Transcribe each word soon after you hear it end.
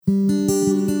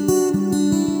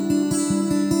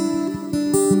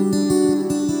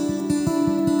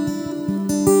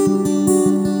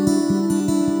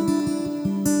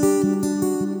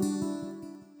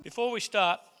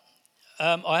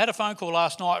I had a phone call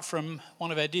last night from one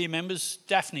of our dear members,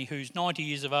 Daphne, who's 90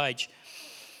 years of age.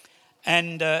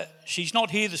 And she's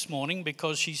not here this morning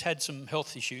because she's had some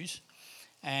health issues.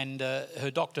 And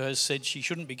her doctor has said she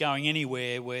shouldn't be going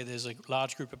anywhere where there's a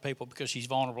large group of people because she's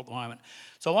vulnerable at the moment.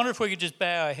 So I wonder if we could just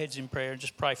bow our heads in prayer and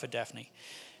just pray for Daphne.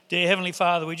 Dear Heavenly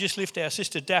Father, we just lift our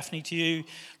sister Daphne to you.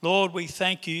 Lord, we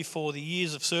thank you for the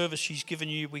years of service she's given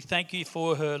you. We thank you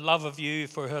for her love of you,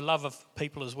 for her love of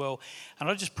people as well. And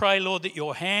I just pray, Lord, that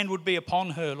your hand would be upon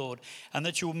her, Lord, and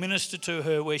that you will minister to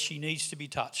her where she needs to be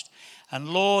touched. And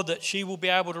Lord, that she will be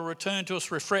able to return to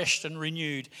us refreshed and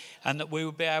renewed, and that we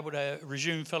will be able to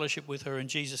resume fellowship with her in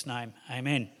Jesus' name.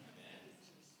 Amen.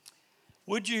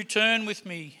 Would you turn with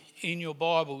me in your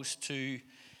Bibles to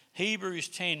Hebrews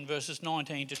 10, verses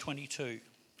 19 to 22.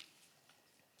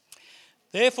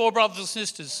 Therefore, brothers and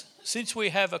sisters, since we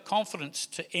have a confidence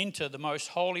to enter the most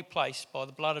holy place by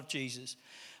the blood of Jesus,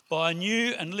 by a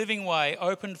new and living way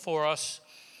opened for us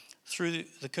through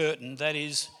the curtain, that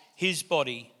is, his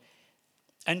body,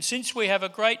 and since we have a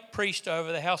great priest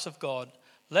over the house of God,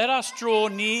 let us draw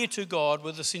near to God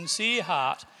with a sincere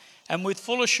heart and with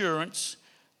full assurance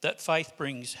that faith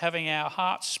brings, having our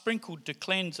hearts sprinkled to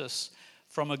cleanse us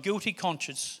from a guilty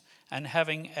conscience and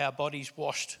having our bodies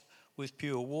washed with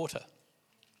pure water.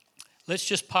 Let's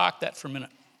just park that for a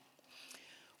minute.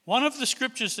 One of the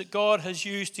scriptures that God has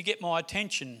used to get my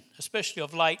attention, especially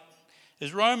of late,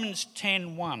 is Romans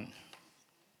 10:1,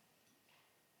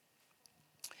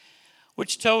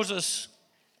 which tells us,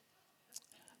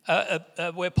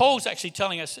 where Paul's actually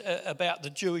telling us about the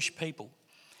Jewish people.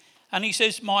 And he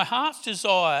says, my heart's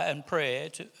desire and prayer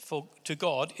to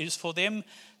God is for them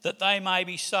that they may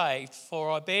be saved,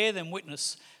 for I bear them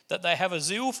witness that they have a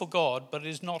zeal for God, but it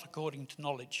is not according to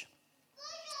knowledge.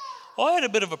 I had a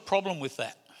bit of a problem with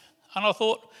that. And I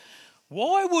thought,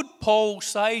 why would Paul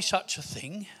say such a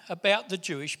thing about the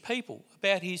Jewish people,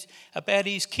 about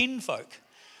his kinfolk,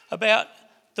 about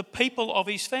the people of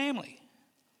his family?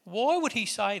 Why would he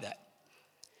say that?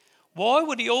 Why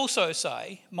would he also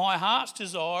say, my heart's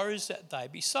desire is that they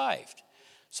be saved?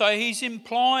 So he's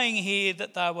implying here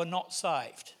that they were not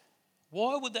saved.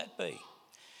 Why would that be?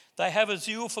 They have a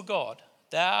zeal for God.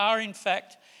 They are, in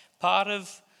fact, part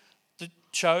of the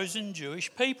chosen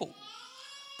Jewish people.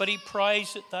 But he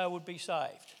prays that they would be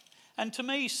saved. And to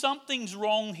me, something's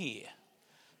wrong here.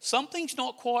 Something's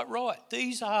not quite right.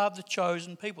 These are the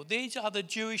chosen people. These are the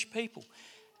Jewish people.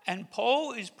 And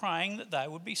Paul is praying that they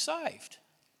would be saved.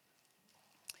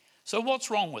 So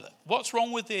what's wrong with it? What's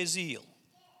wrong with their zeal?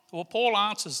 Well, Paul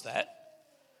answers that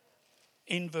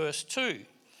in verse 2.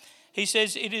 He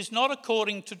says, it is not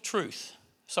according to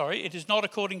it is not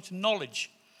according to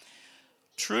knowledge.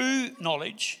 True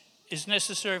knowledge is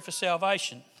necessary for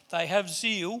salvation. They have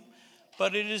zeal,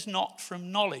 but it is not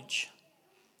from knowledge.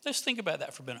 Let's think about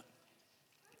that for a minute.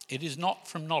 It is not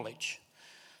from knowledge.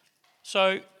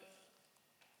 So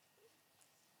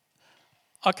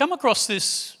I come across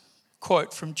this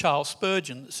quote from Charles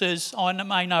Spurgeon that says, I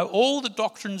may know all the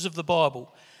doctrines of the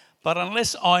Bible, but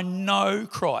unless I know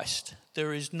Christ,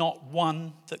 there is not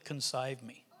one that can save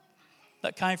me.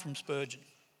 That came from Spurgeon.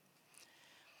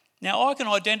 Now, I can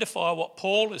identify what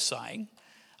Paul is saying,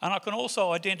 and I can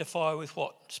also identify with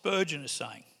what Spurgeon is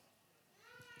saying.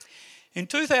 In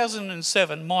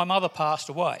 2007, my mother passed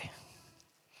away.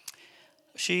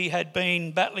 She had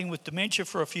been battling with dementia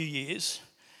for a few years,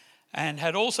 and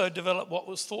had also developed what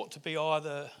was thought to be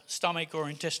either stomach or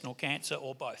intestinal cancer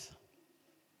or both.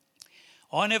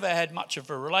 I never had much of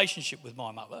a relationship with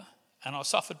my mother, and I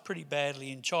suffered pretty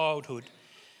badly in childhood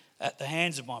at the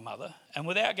hands of my mother. And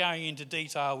without going into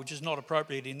detail, which is not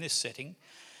appropriate in this setting,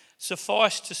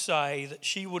 suffice to say that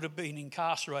she would have been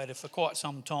incarcerated for quite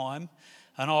some time,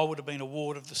 and I would have been a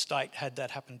ward of the state had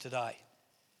that happened today.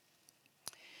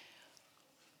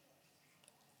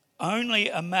 Only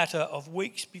a matter of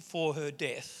weeks before her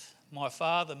death, my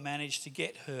father managed to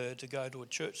get her to go to a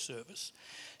church service.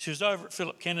 She was over at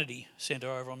Philip Kennedy Centre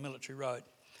over on Military Road,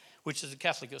 which is a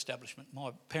Catholic establishment.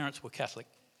 My parents were Catholic.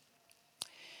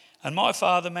 And my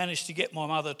father managed to get my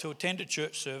mother to attend a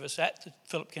church service at the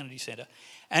Philip Kennedy Centre,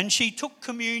 and she took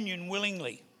communion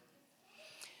willingly.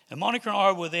 And Monica and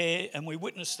I were there, and we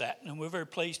witnessed that, and we're very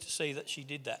pleased to see that she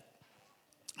did that.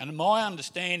 And my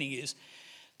understanding is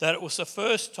that it was the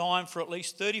first time for at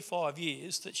least 35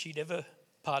 years that she'd ever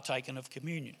partaken of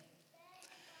communion.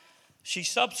 She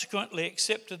subsequently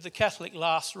accepted the Catholic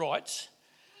last rites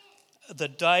the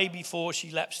day before she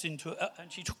lapsed into,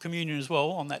 and she took communion as well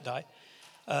on that day,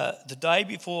 the day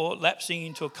before lapsing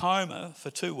into a coma for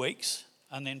 2 weeks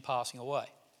and then passing away.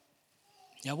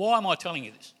 Now, why am I telling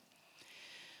you this?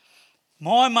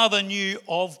 My mother knew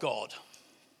of God.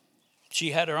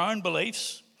 She had her own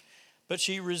beliefs, but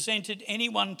she resented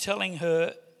anyone telling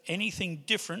her anything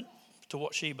different to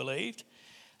what she believed,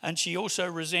 and she also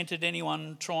resented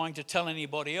anyone trying to tell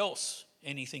anybody else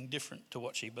anything different to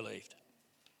what she believed.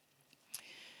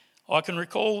 I can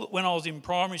recall when I was in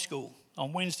primary school,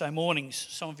 on Wednesday mornings,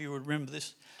 some of you would remember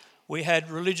this, we had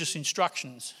religious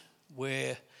instructions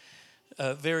where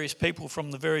various people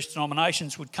from the various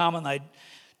denominations would come and they'd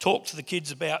talk to the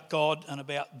kids about God and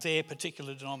about their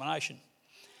particular denomination.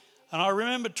 And I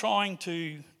remember trying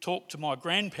to talk to my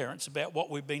grandparents about what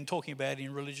we've been talking about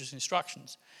in religious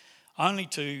instructions, only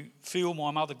to feel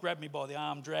my mother grab me by the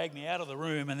arm, drag me out of the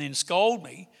room and then scold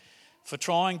me for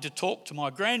trying to talk to my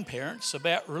grandparents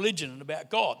about religion and about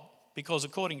God, because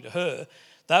according to her,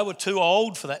 they were too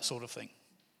old for that sort of thing.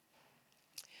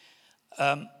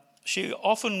 She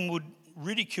often would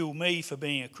ridicule me for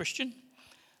being a Christian,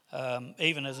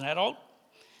 even as an adult,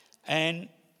 and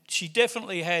she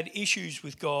definitely had issues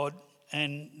with God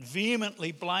and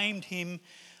vehemently blamed him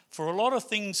for a lot of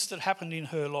things that happened in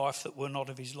her life that were not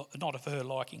of her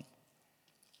liking.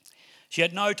 She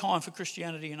had no time for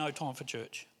Christianity and no time for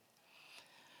church.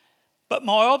 But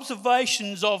my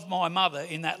observations of my mother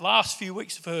in that last few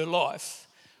weeks of her life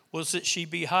was that she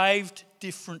behaved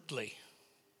differently.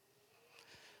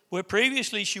 Where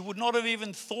previously she would not have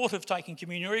even thought of taking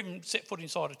communion or even set foot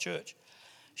inside a church.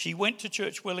 She went to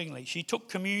church willingly. She took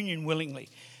communion willingly.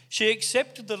 She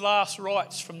accepted the last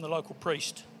rites from the local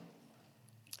priest.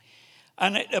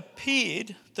 And it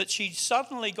appeared that she'd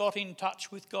suddenly got in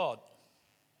touch with God.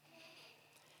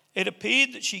 It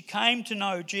appeared that she came to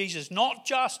know Jesus, not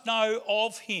just know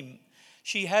of him.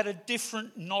 She had a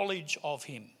different knowledge of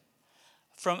him,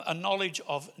 from a knowledge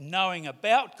of knowing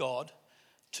about God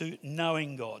to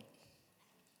knowing God.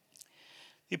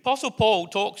 The Apostle Paul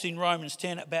talks in Romans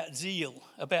 10 about zeal,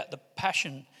 about the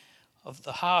passion of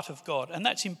the heart of God, and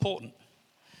that's important.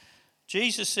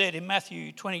 Jesus said in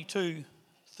Matthew 22:37,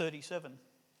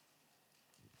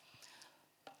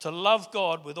 to love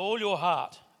God with all your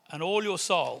heart and all your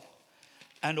soul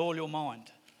and all your mind.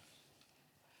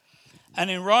 And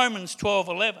in Romans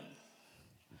 12:11,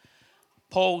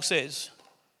 Paul says,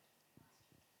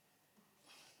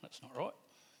 that's not right.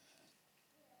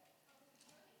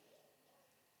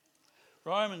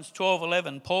 Romans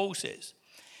 12:11, Paul says,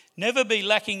 never be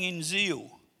lacking in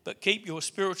zeal, but keep your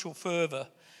spiritual fervour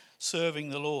serving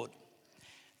the Lord.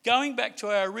 Going back to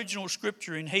our original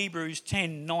scripture in Hebrews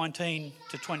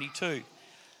 10:19-22,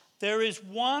 there is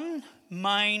one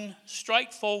main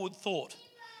straightforward thought,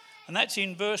 and that's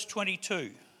in verse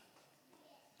 22,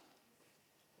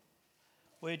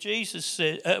 where Jesus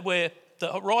says, where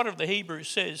the writer of the Hebrews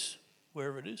says,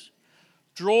 wherever it is,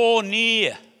 draw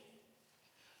near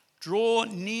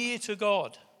to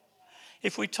God.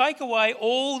 If we take away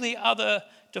all the other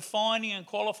defining and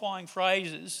qualifying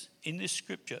phrases in this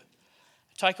scripture,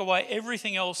 take away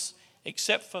everything else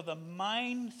except for the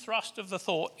main thrust of the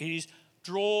thought, it is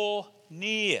draw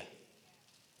near.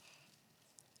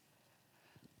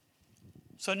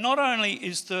 So not only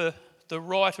is the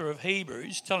writer of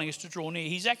Hebrews telling us to draw near,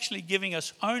 he's actually giving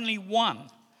us only one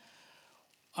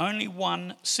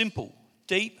simple,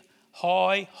 deep,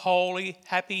 high, holy,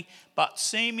 happy, but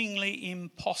seemingly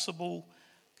impossible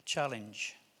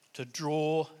challenge: to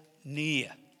draw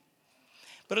near.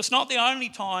 But it's not the only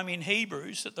time in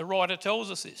Hebrews that the writer tells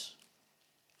us this.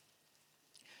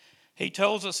 He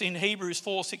tells us in Hebrews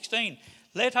 4:16,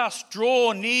 let us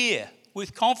draw near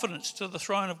with confidence to the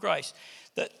throne of grace,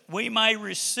 that we may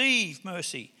receive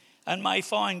mercy and may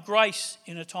find grace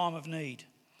in a time of need.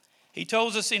 He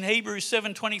tells us in Hebrews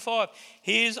 7:25,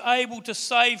 he is able to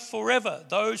save forever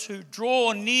those who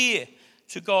draw near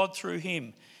to God through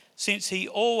him, since he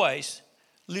always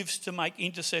lives to make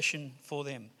intercession for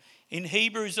them. In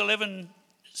Hebrews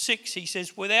 11:6, he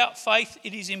says, without faith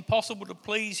it is impossible to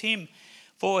please him,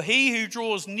 for he who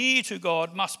draws near to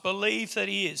God must believe that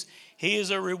he is. He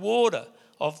is a rewarder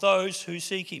of those who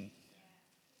seek him.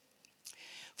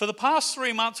 For the past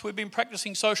 3 months, we've been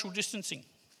practicing social distancing.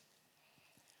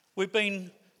 We've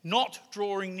been not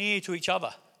drawing near to each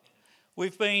other.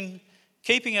 We've been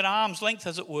keeping at arm's length,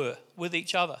 as it were, with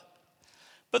each other.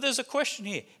 But there's a question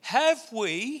here. Have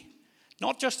we,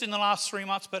 not just in the last 3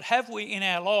 months, but have we in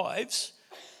our lives,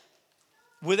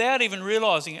 without even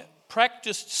realising it,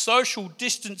 practiced social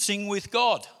distancing with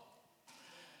God?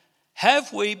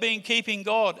 Have we been keeping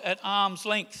God at arm's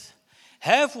length?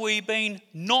 Have we been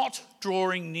not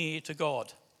drawing near to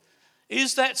God?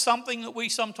 Is that something that we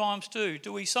sometimes do?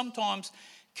 Do we sometimes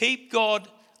keep God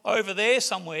over there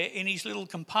somewhere in his little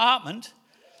compartment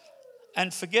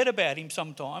and forget about him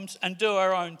sometimes and do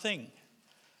our own thing,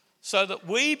 so that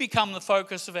we become the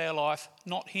focus of our life,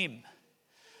 not him?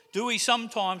 Do we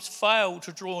sometimes fail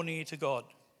to draw near to God?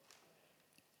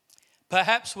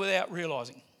 Perhaps without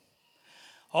realising.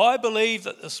 I believe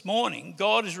that this morning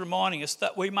God is reminding us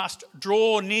that we must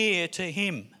draw near to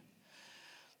him,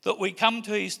 that we come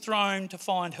to his throne to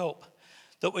find help,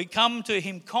 that we come to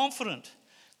him confident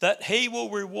that he will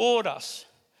reward us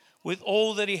with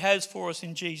all that he has for us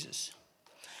in Jesus.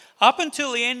 Up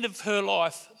until the end of her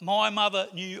life, my mother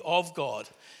knew of God.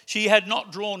 She had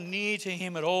not drawn near to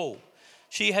him at all.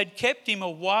 She had kept him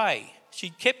away.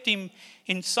 She'd kept him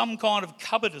in some kind of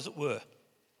cupboard, as it were.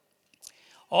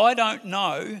 I don't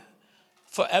know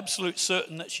for absolute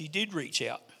certain that she did reach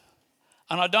out.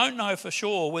 And I don't know for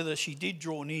sure whether she did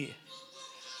draw near.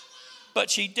 But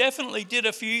she definitely did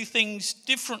a few things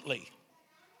differently,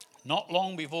 not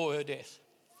long before her death.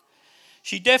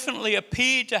 She definitely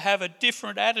appeared to have a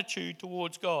different attitude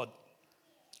towards God,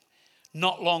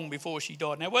 not long before she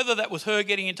died. Now, whether that was her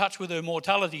getting in touch with her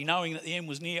mortality, knowing that the end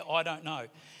was near, I don't know.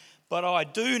 But I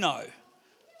do know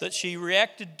that she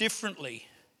reacted differently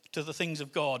to the things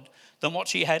of God than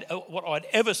what I'd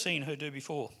ever seen her do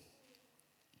before.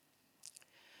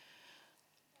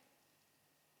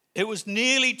 It was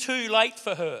nearly too late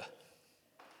for her.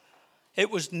 It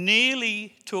was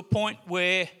nearly to a point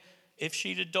where if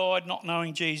she'd have died not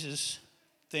knowing Jesus,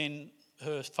 then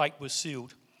her fate was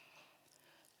sealed.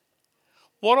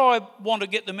 What I want to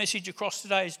get the message across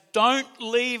today is don't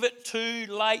leave it too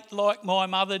late like my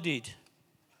mother did.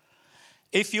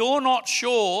 If you're not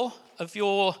sure of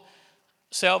your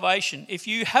salvation, if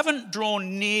you haven't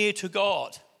drawn near to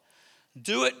God,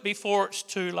 do it before it's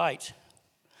too late.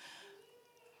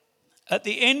 At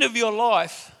the end of your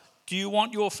life, do you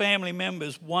want your family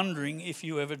members wondering if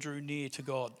you ever drew near to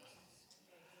God?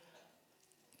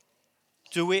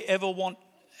 Do we ever want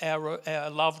our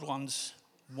loved ones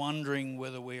wondering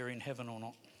whether we're in heaven or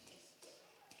not?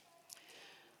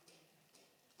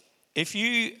 If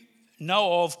you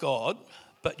know of God,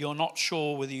 but you're not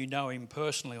sure whether you know him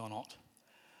personally or not,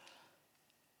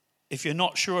 if you're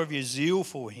not sure of your zeal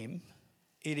for him,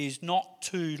 it is not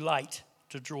too late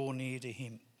to draw near to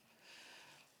him.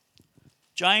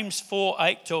 James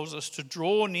 4:8 tells us to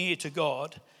draw near to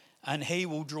God and he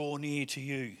will draw near to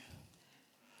you.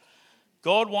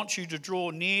 God wants you to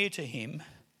draw near to him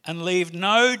and leave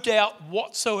no doubt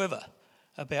whatsoever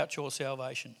about your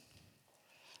salvation.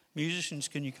 Musicians,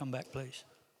 can you come back, please?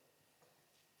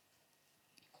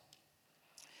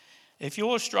 If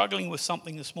you're struggling with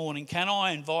something this morning, can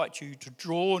I invite you to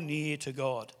draw near to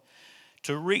God,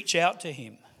 to reach out to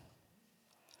him?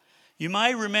 You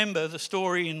may remember the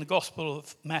story in the Gospel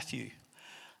of Matthew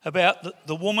about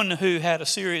the woman who had a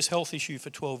serious health issue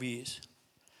for 12 years.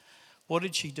 What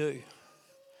did she do?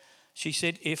 She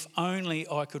said, if only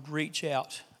I could reach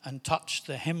out and touch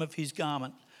the hem of his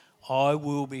garment, I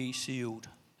will be healed.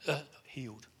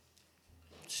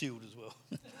 Sealed as well.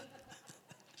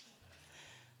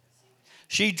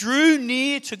 She drew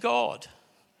near to God.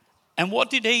 And what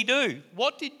did he do?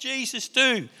 What did Jesus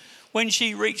do when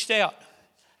she reached out?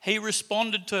 He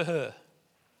responded to her.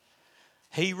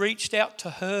 He reached out to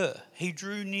her. He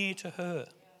drew near to her.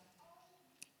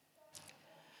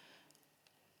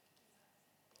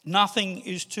 Nothing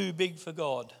is too big for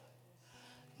God.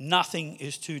 Nothing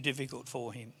is too difficult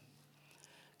for him.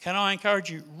 Can I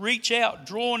encourage you? Reach out,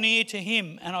 draw near to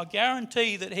him, and I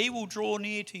guarantee that he will draw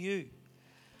near to you.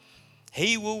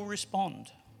 He will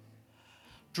respond.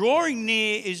 Drawing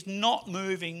near is not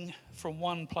moving from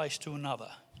one place to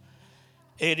another.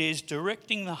 It is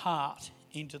directing the heart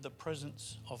into the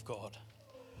presence of God.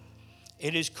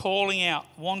 It is calling out,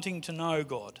 wanting to know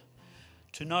God,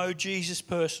 to know Jesus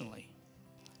personally.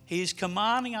 He is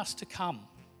commanding us to come,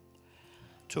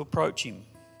 to approach him,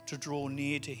 to draw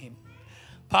near to him.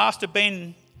 Pastor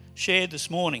Ben shared this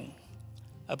morning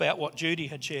about what Judy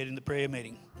had shared in the prayer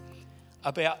meeting,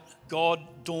 about God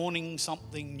dawning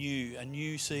something new, a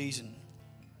new season,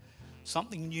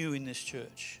 something new in this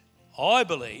church. I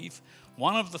believe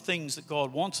one of the things that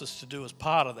God wants us to do as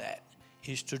part of that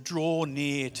is to draw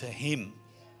near to him.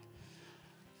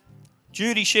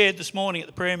 Judy shared this morning at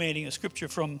the prayer meeting a scripture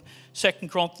from 2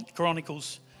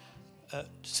 Chronicles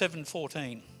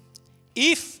 7:14.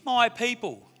 If my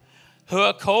people who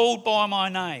are called by my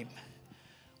name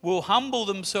will humble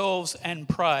themselves and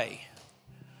pray,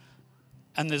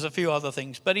 and there's a few other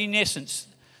things, but in essence,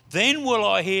 then will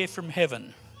I hear from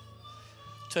heaven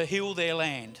to heal their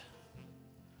land.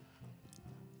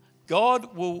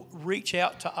 God will reach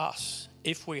out to us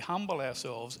if we humble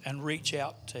ourselves and reach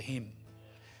out to him,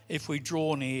 if we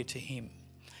draw near to him.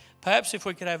 Perhaps if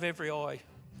we could have every eye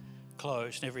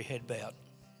closed and every head bowed.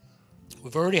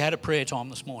 We've already had a prayer time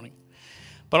this morning.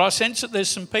 But I sense that there's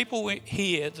some people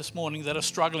here this morning that are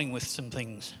struggling with some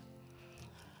things.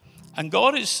 And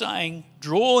God is saying,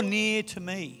 draw near to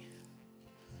me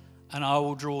and I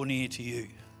will draw near to you.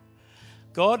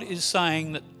 God is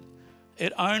saying that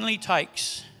it only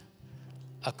takes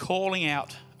a calling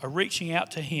out, a reaching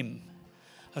out to him,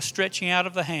 a stretching out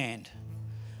of the hand,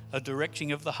 a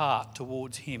directing of the heart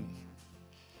towards him.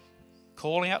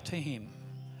 Calling out to him,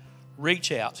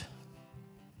 reach out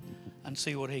and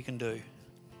see what he can do.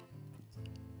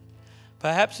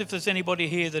 Perhaps if there's anybody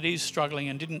here that is struggling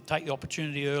and didn't take the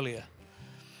opportunity earlier,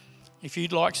 if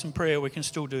you'd like some prayer, we can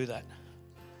still do that.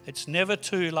 It's never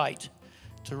too late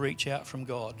to reach out from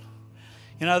God.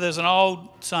 You know, there's an old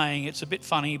saying, it's a bit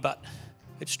funny, but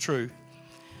it's true.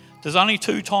 There's only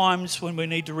 2 times when we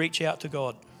need to reach out to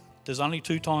God. There's only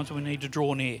 2 times when we need to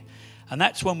draw near. And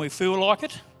that's when we feel like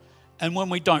it and when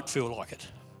we don't feel like it.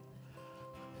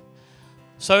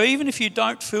 So even if you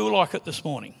don't feel like it this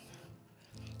morning,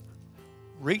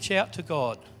 reach out to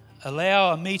God.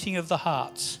 Allow a meeting of the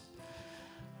hearts.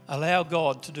 Allow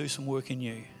God to do some work in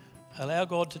you. Allow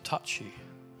God to touch you.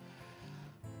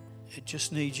 It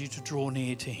just needs you to draw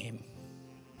near to him.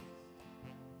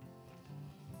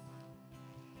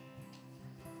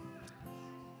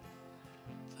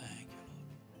 Thank you,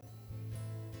 Lord.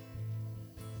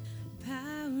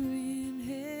 Power in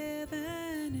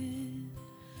heaven, and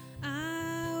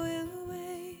I will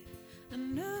wait. I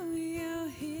know you'll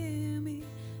hear me,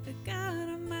 the God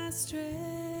of my strength,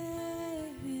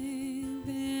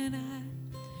 and I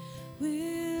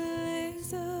will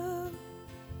exalt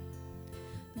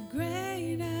the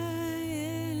great I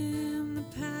am, the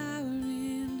power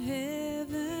in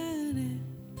heaven, and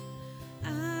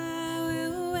I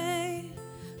will wait.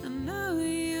 I know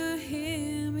you'll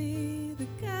hear me, the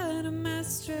God of my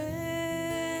strength,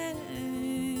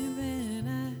 and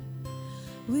I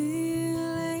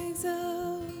will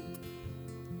exalt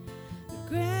the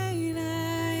great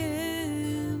I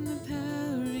am, the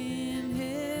power in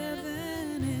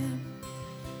heaven, and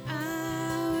I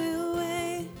will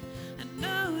wait. I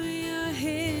know you'll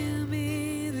hear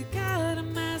me, the God of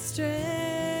my strength.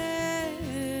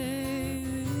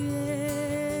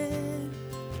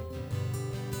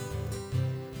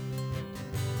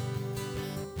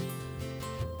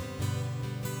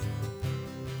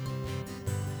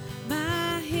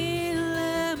 My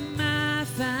healer, my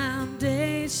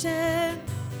foundation,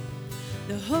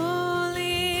 the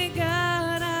holy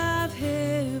God of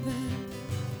heaven,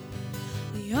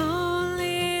 the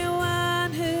only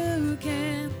one who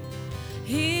can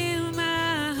heal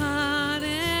my heart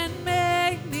and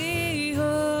make me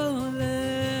whole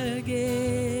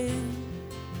again.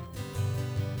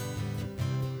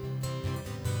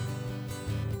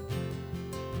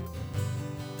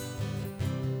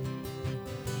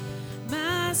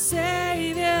 My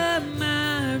Savior,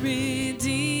 my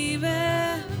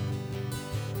Redeemer,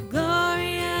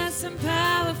 glorious and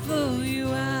powerful you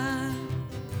are.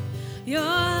 Your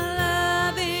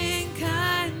loving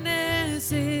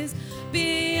kindness is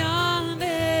beyond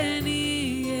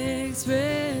any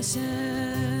expression,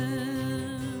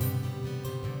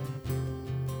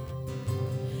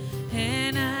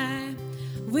 and I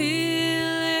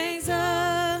will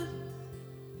exalt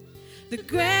the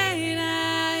great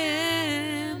I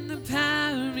am, the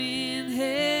power in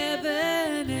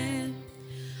heaven, and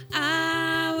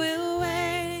I will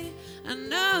wait. I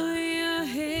know you'll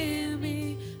hear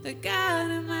me, the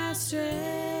God of my strength.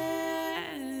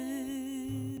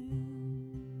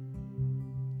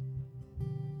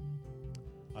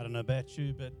 I don't know about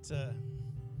you, but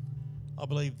I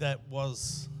believe that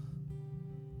was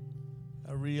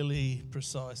a really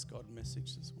precise God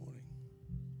message this morning.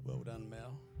 Well done,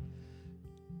 Mal.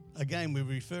 Again, we're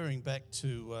referring back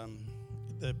to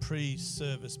the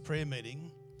pre-service prayer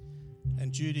meeting,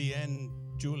 and Judy and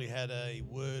Julie had a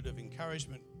word of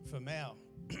encouragement for Mal.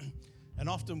 And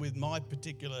often with my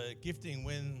particular gifting,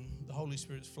 when the Holy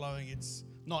Spirit's flowing, it's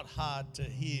not hard to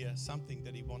hear something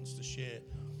that he wants to share.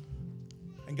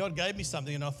 And God gave me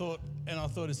something, and I thought,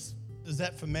 is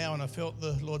that for Mal? And I felt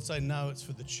the Lord say, no, it's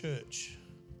for the church.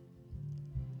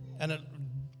 And it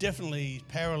definitely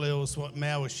parallels what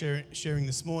Mal was sharing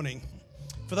this morning.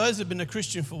 For those who have been a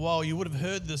Christian for a while, you would have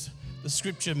heard the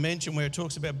scripture mentioned where it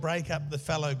talks about break up the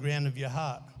fallow ground of your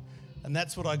heart. And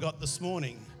that's what I got this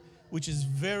morning, which is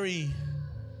very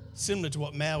similar to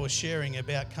what Mal was sharing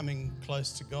about coming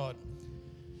close to God.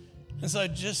 And so I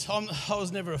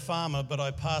was never a farmer, but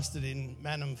I pastored in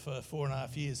Mannum for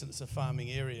 4.5 years, and it's a farming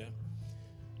area.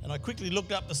 And I quickly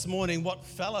looked up this morning what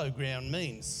fallow ground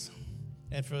means.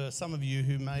 And for some of you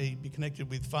who may be connected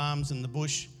with farms in the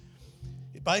bush,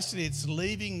 basically it's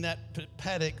leaving that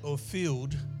paddock or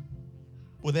field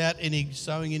without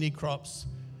sowing any crops,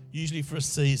 usually for a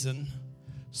season,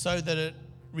 so that it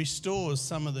restores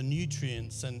some of the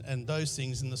nutrients and those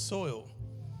things in the soil.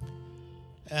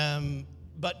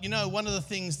 But one of the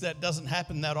things that doesn't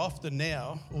happen that often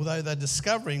now, although they're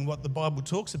discovering what the Bible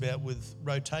talks about with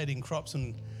rotating crops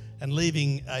and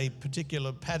leaving a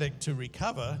particular paddock to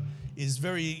recover, is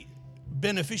very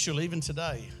beneficial even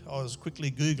today. I was quickly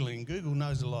Googling. Google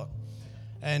knows a lot.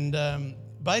 And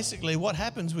basically what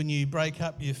happens when you break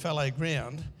up your fallow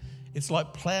ground, it's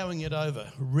like ploughing it over,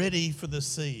 ready for the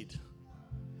seed.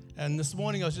 And this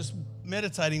morning I was just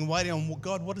meditating, waiting on,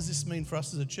 God, what does this mean for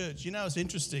us as a church? It's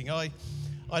interesting.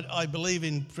 I believe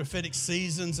in prophetic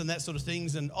seasons and that sort of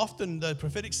things, and often the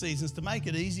prophetic seasons, to make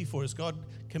it easy for us, God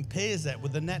compares that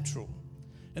with the natural.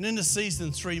 And in the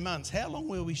season, 3 months, how long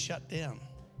were we shut down?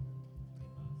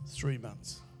 3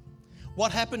 months.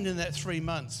 What happened in that 3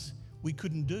 months? We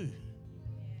couldn't do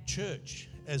church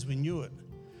as we knew it.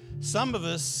 Some of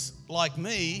us, like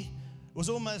me, it was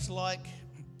almost like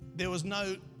there was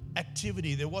no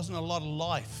activity. There wasn't a lot of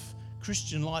life,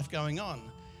 Christian life going on.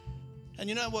 And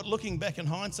you know what? Looking back in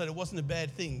hindsight, it wasn't a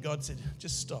bad thing. God said,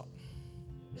 just stop.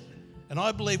 And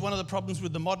I believe one of the problems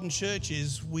with the modern church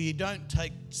is we don't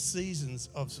take seasons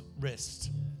of rest.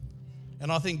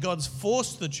 And I think God's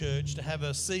forced the church to have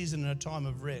a season and a time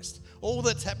of rest. All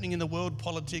that's happening in the world,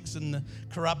 politics and the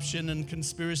corruption and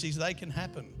conspiracies, they can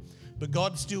happen. But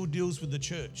God still deals with the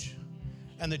church.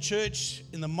 And the church,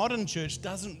 in the modern church,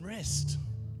 doesn't rest.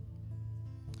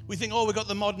 We think, we've got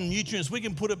the modern nutrients. We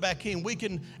can put it back in. We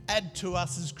can add to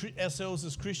ourselves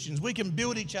as Christians. We can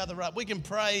build each other up. We can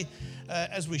pray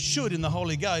as we should in the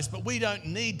Holy Ghost, but we don't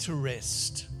need to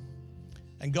rest.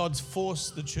 And God's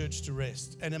forced the church to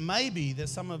rest. And it may be that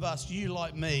some of us, you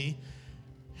like me,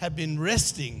 have been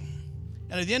resting.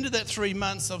 And at the end of that 3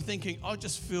 months, I'm thinking, I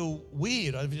just feel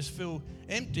weird. I just feel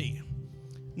empty.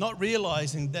 Not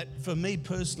realizing that for me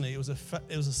personally, it was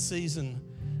a season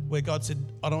where God said,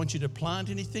 I don't want you to plant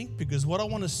anything, because what I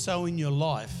want to sow in your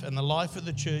life and the life of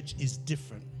the church is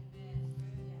different.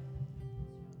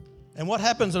 And what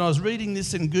happens, and I was reading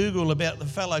this in Google about the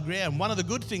fallow ground, one of the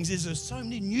good things is there's so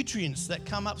many nutrients that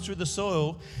come up through the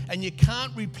soil, and you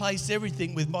can't replace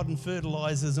everything with modern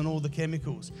fertilizers and all the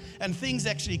chemicals. And things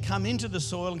actually come into the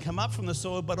soil and come up from the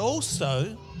soil, but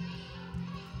also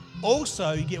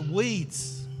you get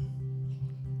weeds.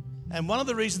 And one of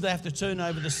the reasons they have to turn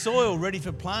over the soil ready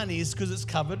for planting is because it's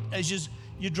covered. As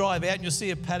you drive out and you'll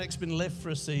see a paddock's been left for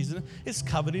a season, it's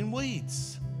covered in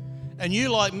weeds. And you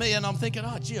like me, and I'm thinking,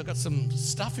 I've got some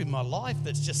stuff in my life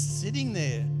that's just sitting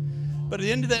there. But at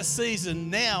the end of that season,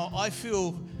 now I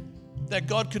feel that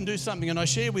God can do something. And I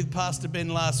shared with Pastor Ben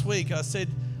last week, I said,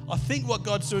 I think what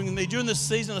God's doing with me during this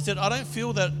season, I said, I don't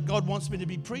feel that God wants me to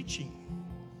be preaching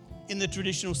in the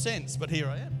traditional sense, but here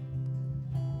I am.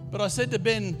 But I said to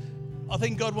Ben, I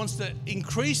think God wants to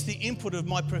increase the input of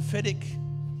my prophetic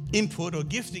input or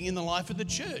gifting in the life of the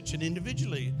church and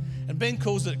individually. And Ben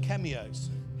calls it cameos.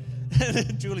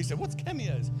 Julie said, what's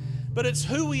cameos? But it's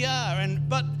who we are.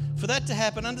 But for that to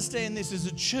happen, understand this, as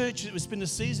a church, it's been a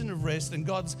season of rest, and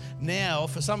God's now,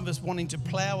 for some of us, wanting to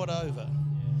plough it over.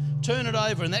 Turn it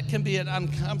over, and that can be an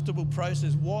uncomfortable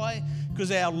process. Why?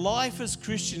 Because our life as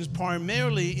Christians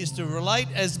primarily is to relate,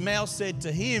 as Mal said,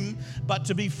 to Him, but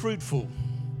to be fruitful.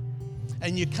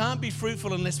 And you can't be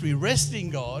fruitful unless we rest in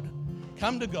God,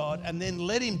 come to God, and then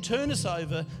let Him turn us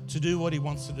over to do what He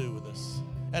wants to do with us.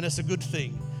 And it's a good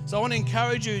thing. So I want to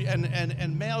encourage you,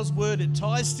 and Mal's word, it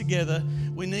ties together.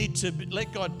 We need to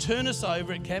let God turn us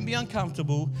over. It can be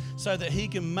uncomfortable, so that He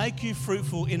can make you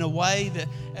fruitful in a way that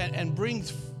and bring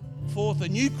forth a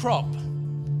new crop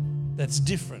that's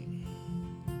different.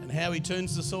 And how He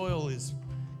turns the soil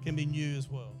can be new as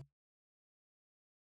well.